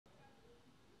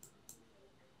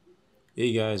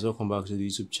Hey guys, welcome back to the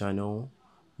YouTube channel.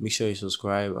 Make sure you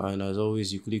subscribe, and as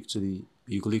always, you click on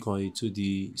the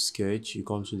 2D sketch. You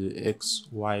come to the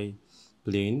XY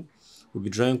plane. We'll be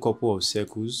drawing a couple of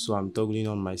circles. So I'm toggling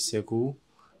on my circle,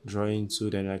 drawing two.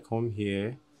 Then I come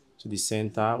here to the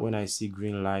center. When I see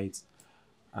green light,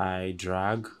 I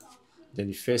drag. Then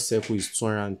the first circle is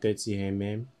 230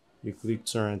 mm. You click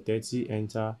 230,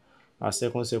 enter. Our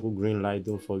second circle, green light,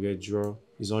 don't forget draw,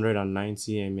 is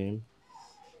 190 mm.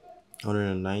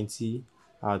 190.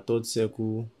 Our third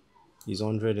circle is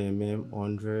 100 mm,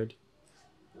 100.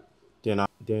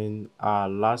 Then our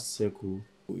last circle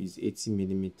is 80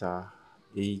 millimeter,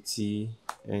 80,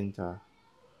 enter.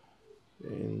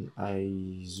 Then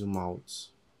I zoom out.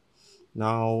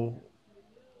 Now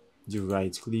you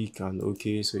right click and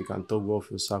OK, so you can toggle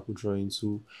off your circle drawing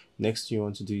tool. Next thing you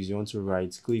want to do is you want to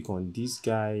right click on this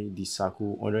guy, the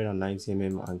circle 190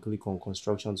 mm, and click on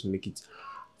construction to make it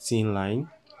thin line.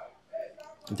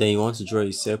 Then you want to draw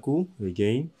a circle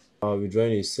again. I'll be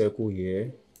drawing a circle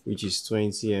here, which is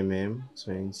 20 mm,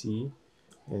 20,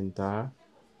 enter.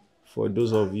 For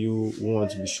those of you who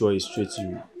want to be sure it's straight,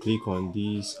 you click on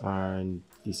this and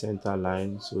the center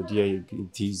line. So there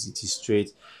it is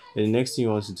straight. And the next thing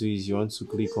you want to do is you want to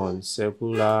click on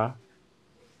circular,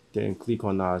 then click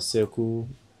on our circle,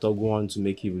 toggle one to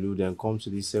make it blue, then come to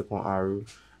the second arrow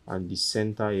and the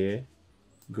center here,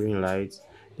 green light.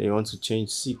 Then you want to change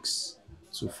 6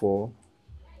 to 4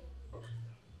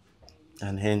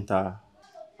 and enter.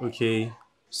 Okay,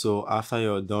 so after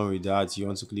you're done with that, you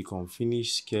want to click on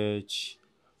finish sketch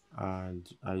and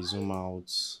I zoom out.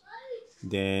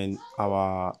 Then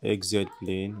our XZ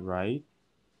plane, right?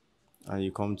 And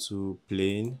you come to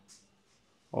plane,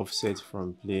 offset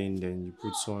from plane, then you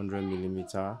put 200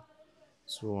 millimeter,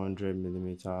 200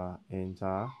 millimeter,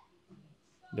 enter.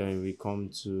 Then we come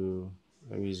to,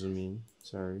 let me zoom in,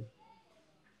 sorry.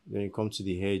 Then you come to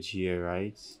the edge here,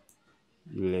 right?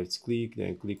 You left click,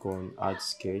 then click on add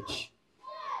sketch.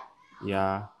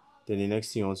 Yeah, then the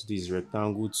next thing you want to do is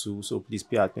rectangle tool, so please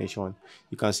pay attention.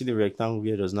 You can see the rectangle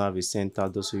here does not have a center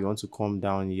dot, so you want to come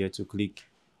down here to click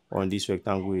on this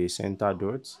rectangle with a center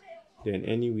dot. Then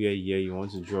anywhere here you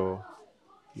want to draw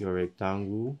your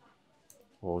rectangle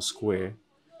or square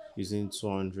using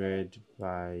 200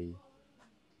 by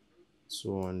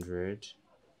 200,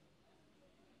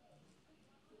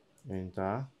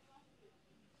 enter.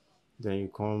 Then you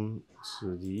come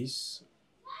to this,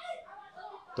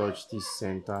 touch this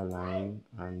center line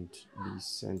and this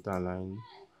center line,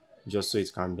 just so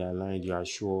it can be aligned. You are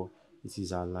sure it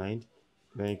is aligned.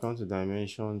 Then you come to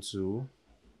dimension 2,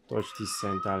 touch this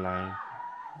center line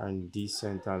and this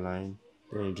center line,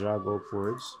 then you drag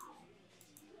upwards.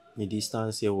 The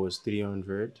distance here was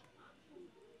 300,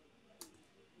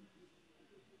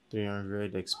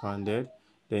 300 expanded.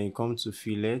 Then you come to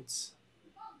fillet.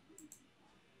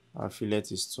 Our fillet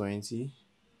is 20.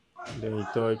 Then you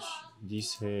touch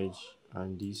this edge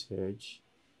and this edge,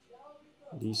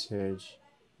 this edge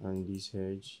and this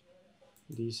edge,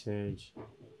 this edge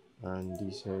and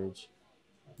this edge,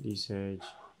 this edge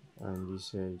and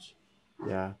this edge.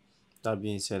 Yeah, that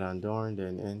being said and done,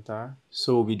 then enter.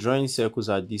 So we'll be drawing circles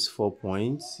at these 4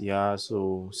 points. Yeah,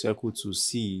 so circle to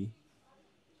C,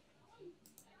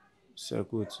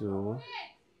 circle to,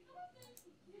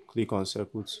 click on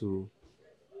circle to.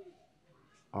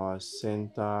 Our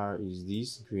center is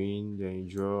this green, then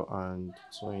you draw and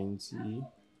 20,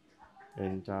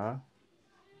 enter.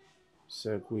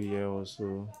 Circle here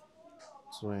also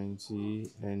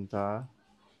 20, enter.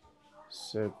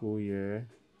 Circle here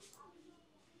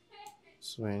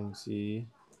 20,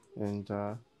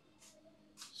 enter.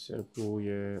 Circle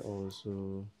here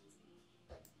also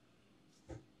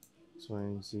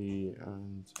 20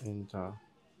 and enter.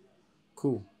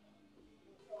 Cool.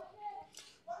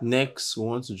 Next we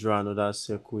want to draw another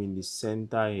circle in the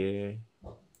center here,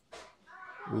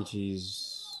 which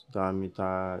is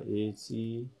diameter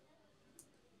 80,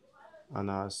 and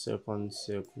our second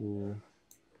circle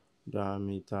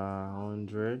diameter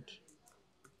 100,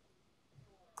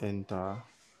 enter,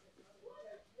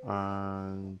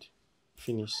 and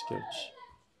finish sketch.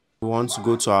 We want to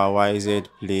go to our YZ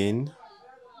plane,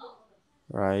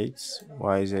 right?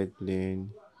 YZ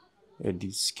plane,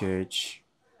 edit sketch.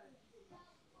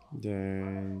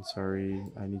 Then sorry,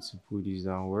 I need to put this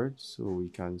downward so we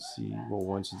can see what we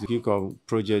want to do. Click on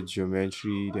project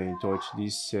geometry, then touch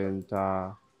this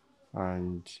center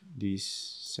and this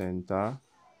center.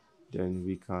 Then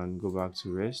we can go back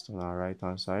to rest on our right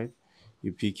hand side.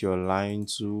 You pick your line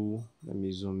tool, let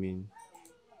me zoom in.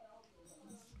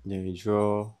 Then you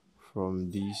draw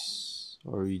from this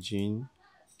origin,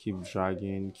 keep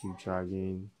dragging,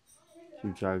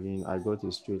 keep dragging. I got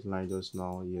a straight line just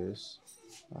now, yes,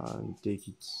 and take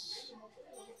it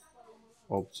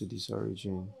up to this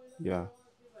origin. Yeah,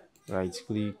 right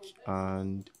click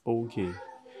and okay.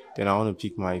 Then I want to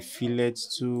pick my fillet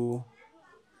to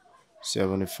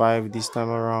 75 this time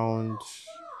around.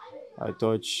 I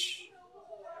touch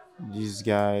this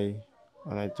guy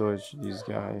and I touch this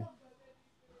guy.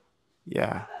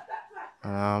 Yeah,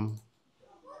 and I'm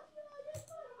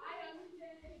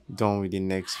done with the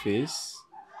next phase.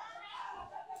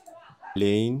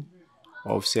 Plane,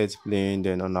 offset plane,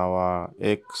 then on our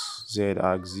XZ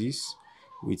axis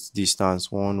with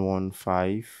distance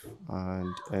 115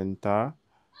 and enter.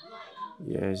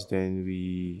 Yes, then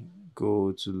we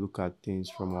go to look at things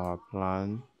from our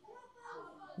plan.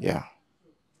 Yeah,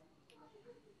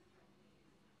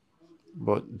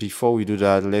 but before we do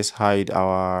that, let's hide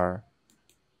our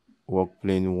work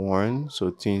plane 1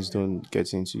 so things don't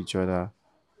get into each other.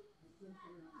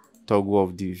 Toggle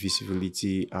off the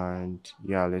visibility, and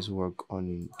yeah, let's work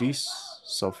on this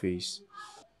surface.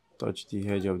 Touch the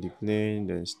edge of the plane,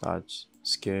 then start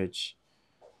sketch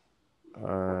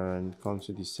and come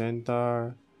to the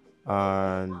center,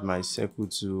 and my circle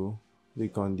tool,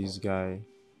 click on this guy,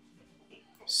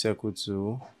 circle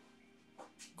tool,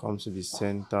 come to the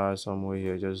center somewhere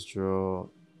here, just draw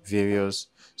various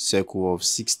circle of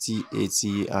 60,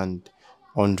 80 and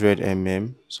 100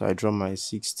 mm. So I draw my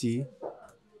 60,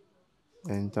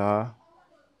 enter.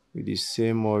 With the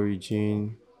same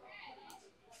origin,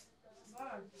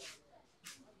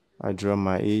 I draw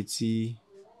my 80,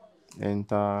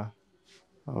 enter.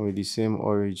 And with the same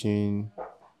origin,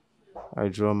 I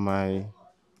draw my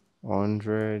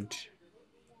 100,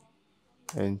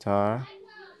 enter.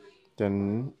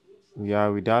 Then yeah,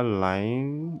 with that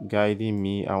line guiding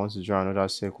me, I want to draw another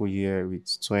circle here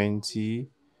with 20,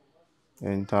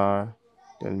 enter.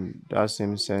 Then that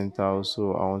same center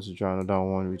also, I want to draw another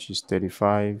one which is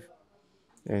 35,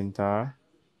 enter.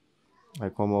 I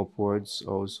come upwards,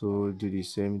 also do the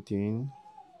same thing,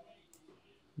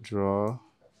 draw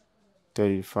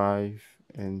 35,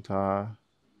 enter.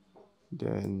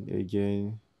 Then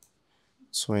again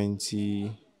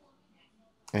 20,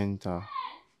 enter.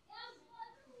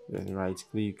 Then right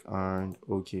click and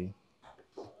okay.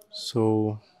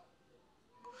 So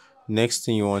next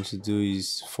thing you want to do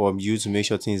is for you to make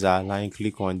sure things are aligned,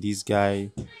 click on this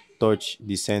guy, touch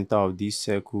the center of this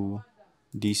circle,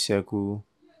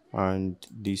 and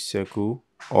this circle,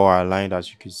 all aligned as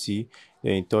you can see.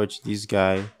 Then you touch this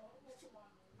guy,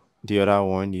 the other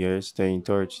one, yes, then you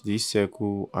touch this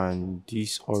circle and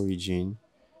this origin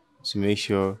to make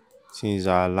sure things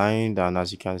are aligned, and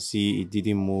as you can see, it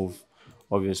didn't move.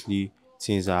 Obviously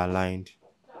things are aligned.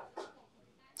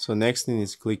 So next thing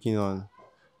is clicking on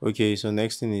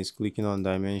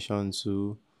dimension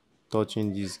 2,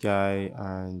 touching this guy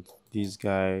and this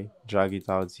guy, drag it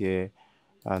out here,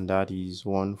 and that is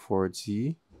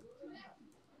 140,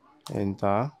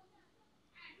 enter.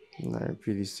 And I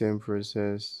repeat the same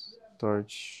process,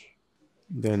 touch.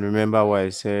 Then remember what I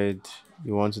said,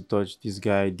 you want to touch this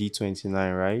guy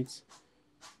D29, right?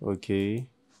 Okay,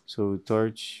 so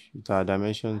touch with our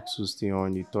dimension 2 still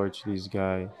on, you touch this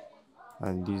guy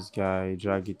and this guy,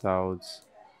 drag it out.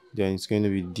 Then it's going to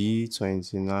be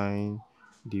D29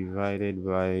 divided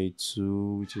by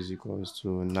 2, which is equals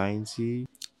to 90.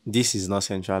 This is not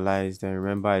centralized. Then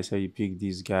remember I said you pick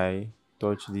this guy,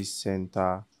 touch this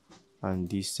center and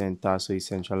this center, so it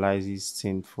centralizes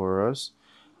things for us.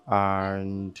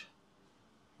 And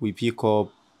we pick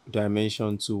up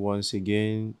dimension 2 once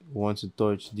again. We want to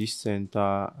touch this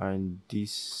center and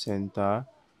this center,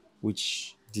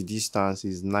 which the distance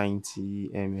is 90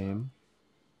 mm.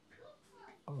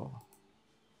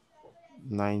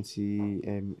 90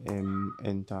 mm,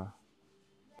 enter.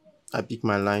 I pick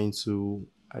my line tool,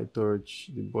 I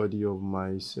touch the body of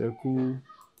my circle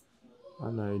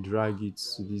and I drag it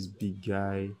to this big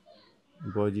guy.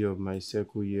 Body of my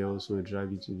circle here, also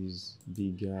drag it to this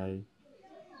big guy.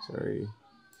 Sorry,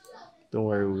 don't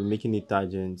worry, we'll be making it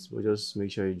tangents, but just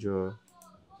make sure you draw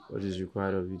what is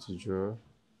required of you to draw.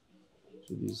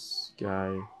 So this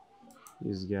guy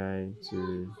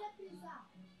to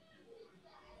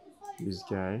this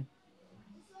guy.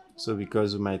 So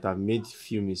because we might have made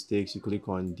few mistakes, you click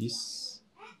on this,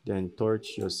 then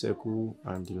touch your circle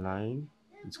and the line,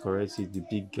 it corrects it. The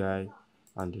big guy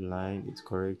and the line, it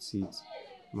corrects it.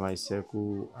 My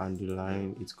circle and the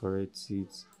line, it corrects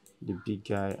it. The big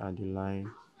guy and the line,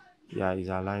 yeah, is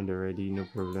aligned already, no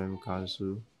problem,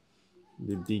 cancel.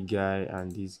 The big guy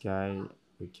and this guy,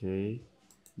 okay.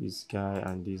 This guy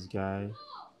and this guy,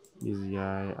 this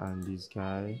guy and this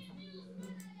guy.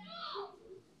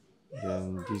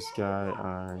 then this guy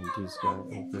and this guy.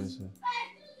 Okay, so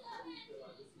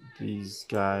this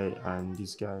guy and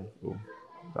this guy. Oh,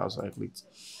 that's why I clicked.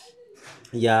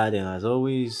 Yeah, then as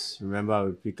always, remember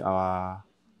we pick our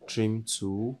trim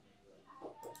tool,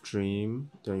 trim.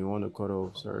 Then you want to cut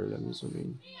off. Sorry, let me zoom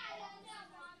in.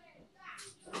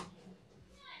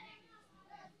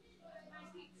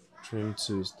 Trim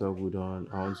tool is double done.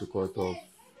 I want to cut off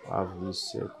half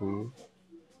this circle.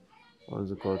 I want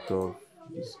to cut off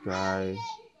this guy.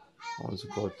 I want to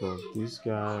cut off this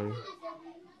guy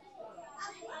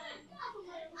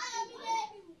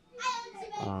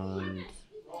and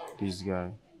this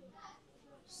guy.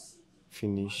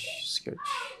 Finish sketch.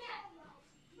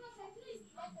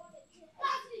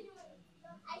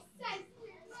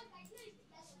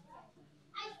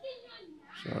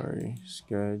 Sorry,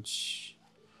 sketch.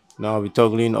 Now I'll be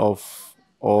toggling off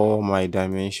all my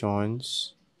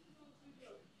dimensions.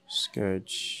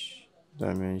 Sketch,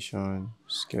 dimension,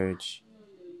 sketch,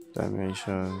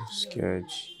 dimension,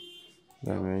 sketch,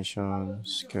 dimension,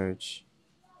 sketch,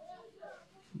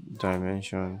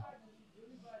 dimension,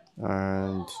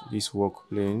 and this work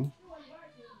plane.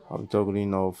 I'll be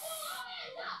toggling off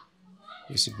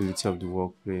visibility of the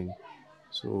work plane.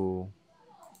 So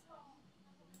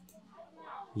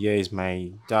here is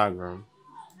my diagram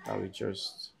that we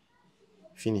just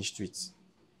finished with.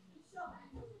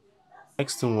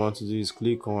 Next thing we want to do is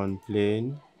click on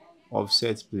plane,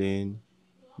 offset plane,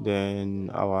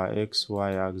 then our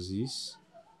XY axis,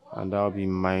 and that'll be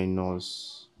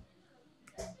minus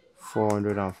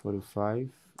 445.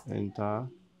 Enter.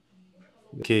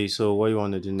 Okay, so what you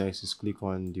want to do next is click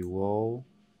on the wall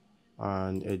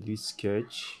and edit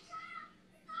sketch.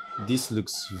 This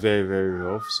looks very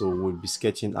rough, so we'll be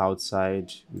sketching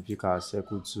outside. We pick our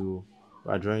circle tool.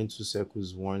 We are drawing two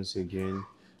circles once again.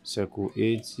 Circle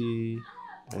 80,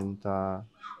 enter,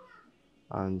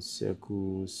 and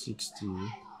circle 60,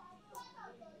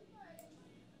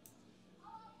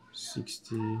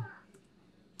 60,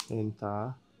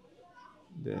 enter.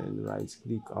 Then right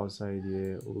click outside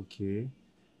here, okay.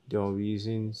 Then we're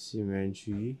using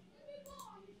symmetry,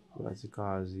 vertical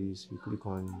axis. We click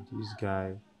on this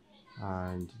guy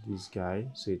and this guy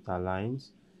so it aligns.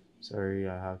 Sorry,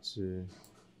 I have to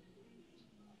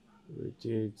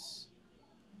rotate.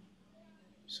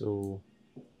 So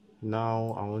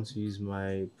now I want to use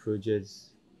my project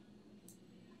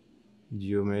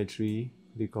geometry.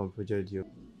 Click on project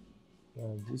geometry.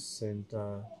 This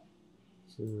center,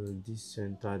 so this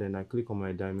center, then I click on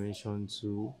my dimension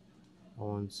tool. I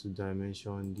want to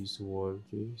dimension this wall.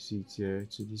 Okay, see it here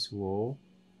to this wall,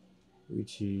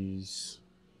 which is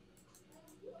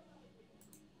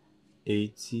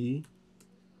 80.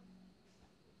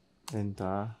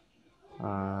 Enter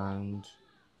and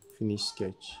finish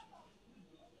sketch.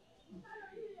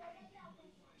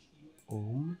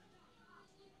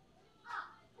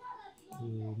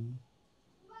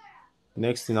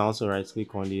 Next thing, I also right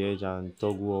click on the edge and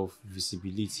toggle off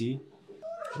visibility.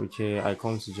 Okay, I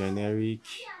come to generic,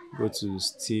 go to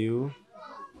steel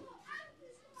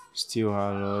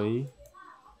alloy,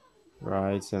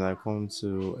 right, and I come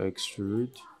to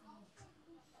extrude.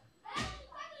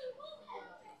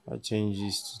 I change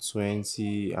this to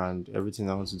 20 and everything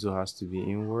I want to do has to be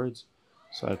inward.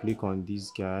 So I click on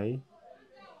this guy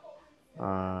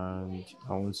and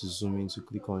I want to zoom in, to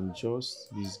click on just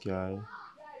this guy,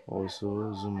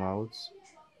 also zoom out.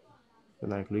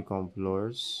 Then I click on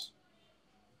blurs.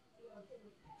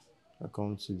 I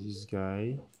come to this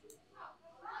guy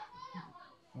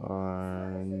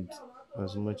and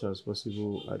as much as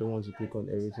possible, I don't want to click on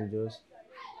everything, just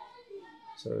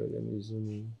sorry, let me zoom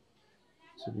in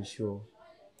to be sure,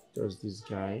 just this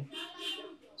guy,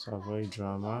 so avoid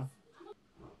drama.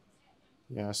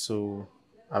 Yeah, so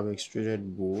I've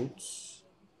extruded both.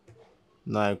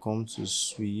 Now I come to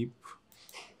sweep,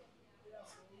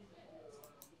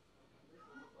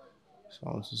 so I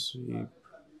want to sweep.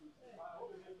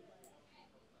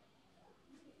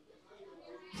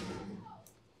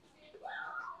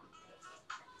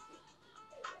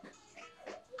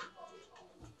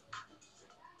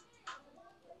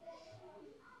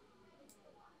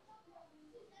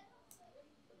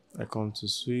 I come to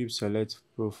sweep, select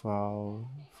profile,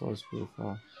 first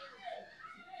profile.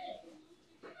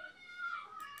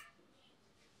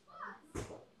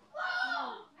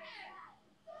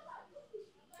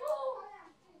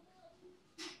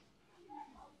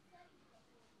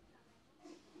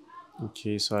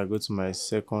 Okay, so I go to my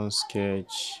second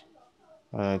sketch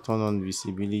and I turn on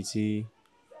visibility.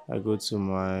 I go to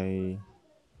my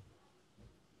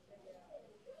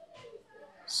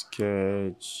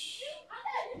sketch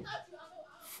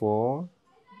 4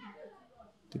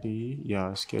 3.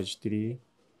 Yeah, sketch 3.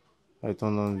 I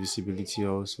turn on visibility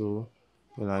also.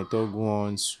 Then I toggle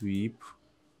on sweep.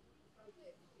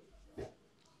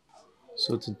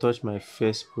 So to touch my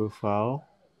first profile,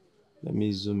 let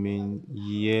me zoom in.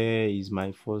 Here is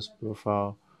my first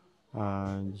profile,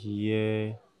 and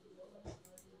here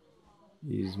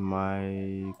is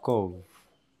my curve.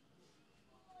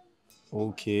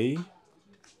 Okay,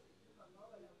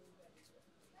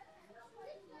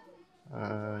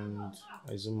 and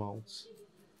I zoom out.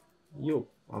 Yo,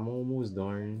 I'm almost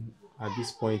done. At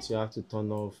this point, you have to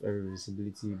turn off every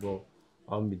visibility, but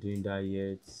I won't be doing that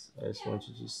yet. I just want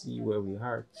you to see where we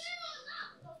are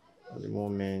at the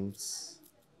moment.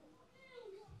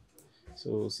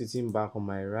 So sitting back on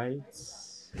my right,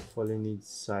 following it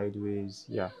sideways.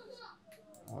 Yeah.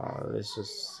 Let's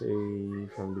just say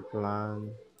from the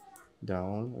plan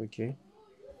down. Okay.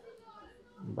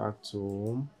 Back to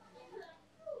home.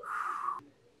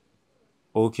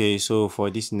 Okay, so for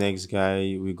this next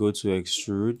guy, we go to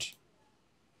extrude.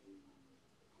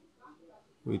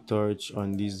 We touch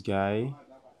on this guy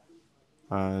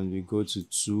and we go to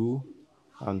 2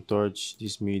 and touch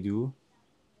this middle.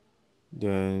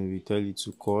 Then we tell it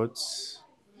to cut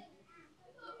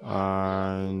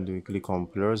and we click on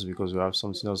plus because we have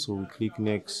something else. So we click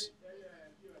next.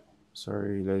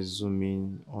 Sorry, let's zoom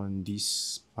in on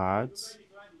this part.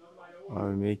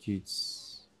 I'll make it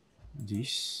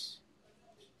this.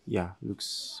 Yeah,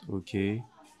 looks okay.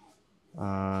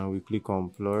 We click on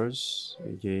plus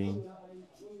again,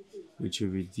 which will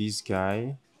be this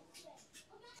guy.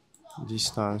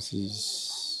 Distance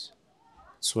is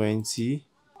 20.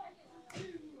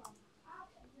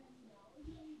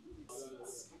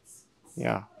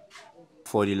 Yeah.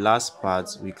 For the last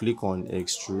part, we click on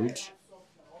extrude.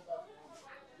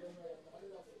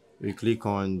 We click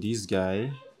on this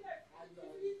guy,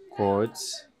 cut,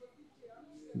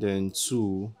 then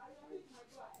to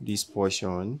this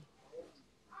portion.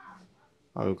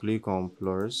 I will click on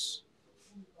plus,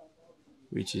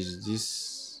 which is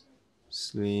this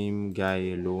slim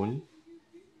guy alone,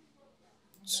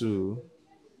 2,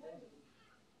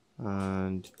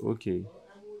 and okay.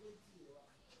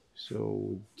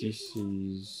 So this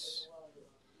is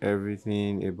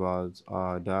everything about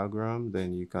our diagram.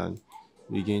 Then you can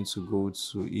begin to go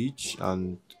to each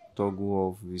and toggle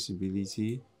off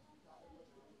visibility,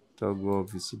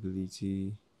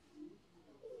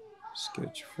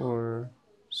 sketch 4,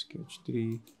 sketch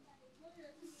 3,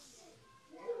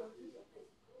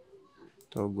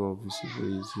 toggle off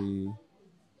visibility,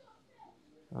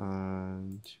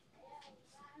 and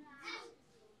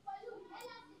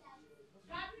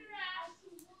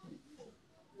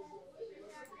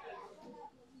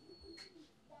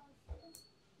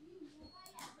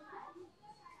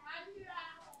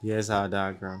here's our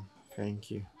diagram.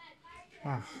 Thank you.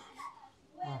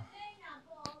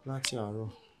 Láti àárọ̀.